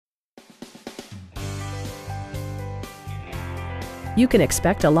You can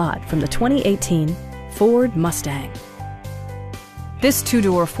expect a lot from the 2018 Ford Mustang. This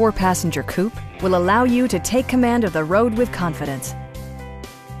two-door, four-passenger coupe will allow you to take command of the road with confidence.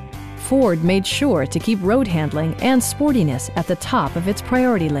 Ford made sure to keep road handling and sportiness at the top of its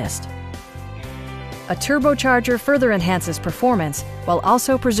priority list. A turbocharger further enhances performance while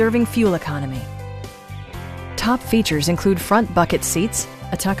also preserving fuel economy. Top features include front bucket seats,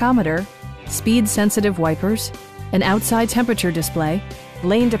 a tachometer, speed-sensitive wipers, an outside temperature display,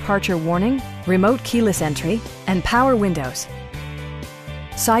 lane departure warning, remote keyless entry, and power windows.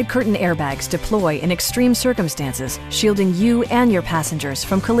 Side curtain airbags deploy in extreme circumstances, shielding you and your passengers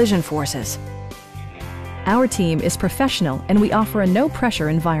from collision forces. Our team is professional and we offer a no-pressure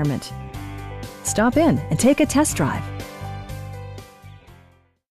environment. Stop in and take a test drive.